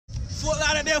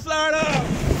Lauderdale, Florida!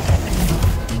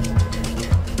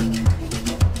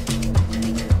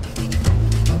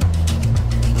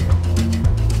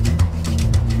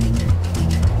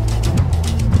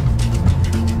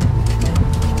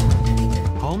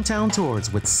 Hometown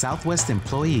tours with Southwest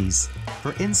employees.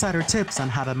 For insider tips on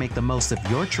how to make the most of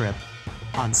your trip,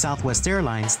 on Southwest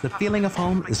Airlines, the feeling of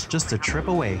home is just a trip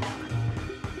away.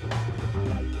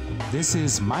 This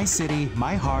is My City,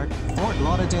 My Heart, Fort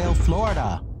Lauderdale,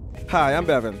 Florida. Hi, I'm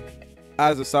Bevin.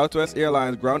 As a Southwest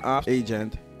Airlines ground ops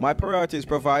agent, my priority is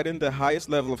providing the highest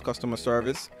level of customer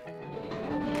service.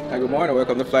 Hi, good morning.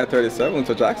 Welcome to Flight 37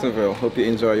 to Jacksonville. Hope you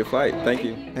enjoy your flight. Thank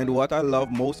you. And what I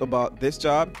love most about this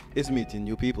job is meeting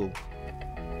new people.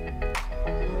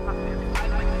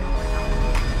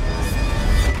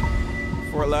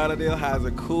 Fort Lauderdale has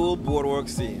a cool boardwalk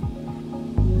scene.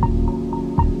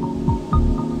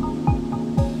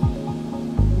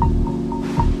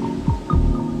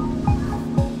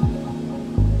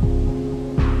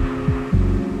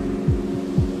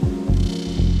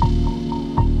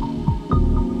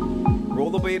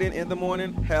 Rollerblading in the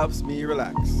morning helps me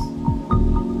relax.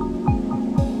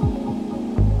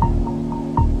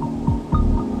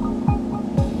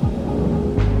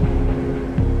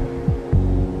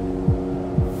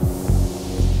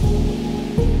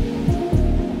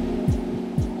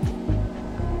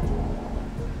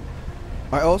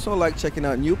 I also like checking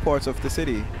out new parts of the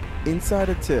city. Inside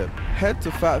a tip, head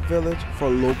to Fat Village for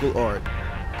local art.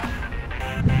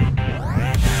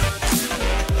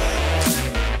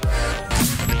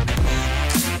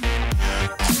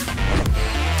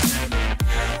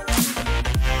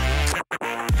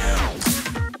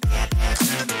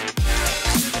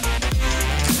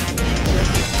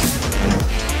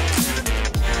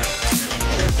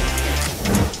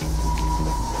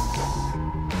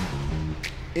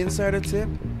 Inside a tip,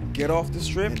 get off the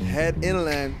strip and head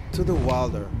inland to the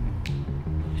Wilder.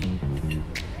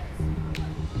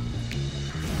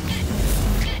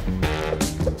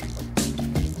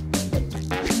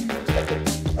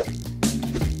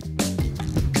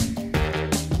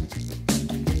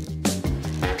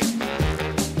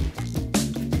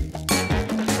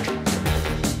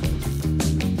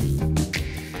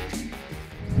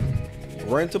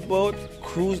 Rent a boat,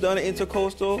 cruise down the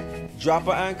Intracoastal, drop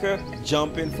an anchor,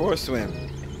 jump in for a swim.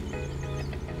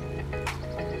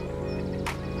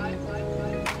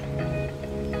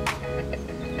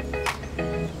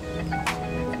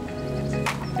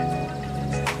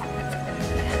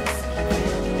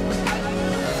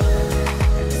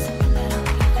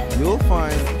 You'll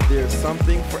find there's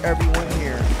something for everyone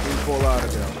here in Fort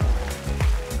Lauderdale.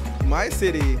 My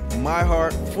city, my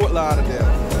heart, Fort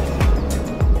Lauderdale.